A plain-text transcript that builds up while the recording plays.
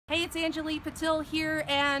Hey, it's Anjuli Patil here,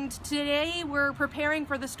 and today we're preparing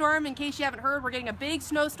for the storm. In case you haven't heard, we're getting a big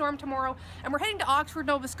snowstorm tomorrow, and we're heading to Oxford,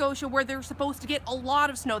 Nova Scotia, where they're supposed to get a lot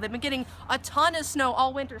of snow. They've been getting a ton of snow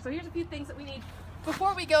all winter. So here's a few things that we need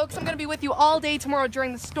before we go, because I'm going to be with you all day tomorrow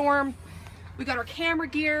during the storm. We got our camera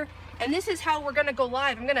gear, and this is how we're going to go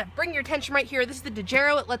live. I'm going to bring your attention right here. This is the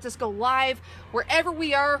Dejero. It lets us go live wherever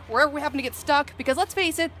we are, wherever we happen to get stuck, because let's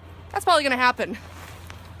face it, that's probably going to happen.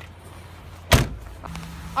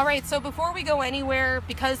 Alright, so before we go anywhere,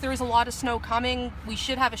 because there is a lot of snow coming, we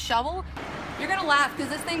should have a shovel. You're gonna laugh because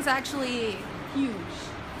this thing's actually huge,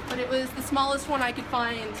 but it was the smallest one I could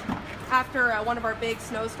find after one of our big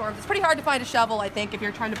snowstorms. It's pretty hard to find a shovel, I think, if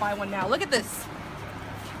you're trying to buy one now. Look at this.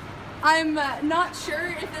 I'm not sure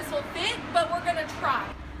if this will fit, but we're gonna try.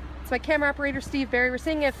 It's my camera operator, Steve Barry. We're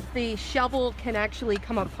seeing if the shovel can actually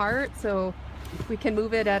come apart, so we can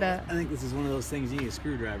move it at a... I think this is one of those things you need a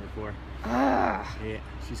screwdriver for. Ah. Yeah,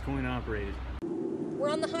 she's coin operated.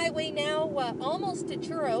 We're on the highway now, almost to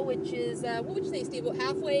Truro, which is, what would you say, Steve, about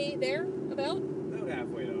halfway there, about? About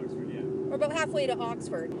halfway to Oxford, yeah. Or about halfway to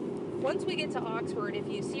Oxford. Once we get to Oxford, if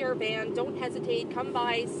you see our van, don't hesitate, come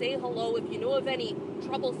by, say hello. If you know of any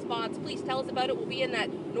trouble spots, please tell us about it. We'll be in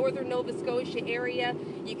that northern Nova Scotia area.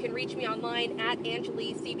 You can reach me online at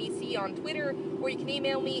AnjuliCBC on Twitter, or you can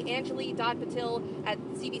email me,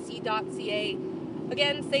 anjuli.patil@cbc.ca.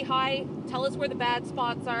 Again, say hi, tell us where the bad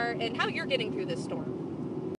spots are, and how you're getting through this storm.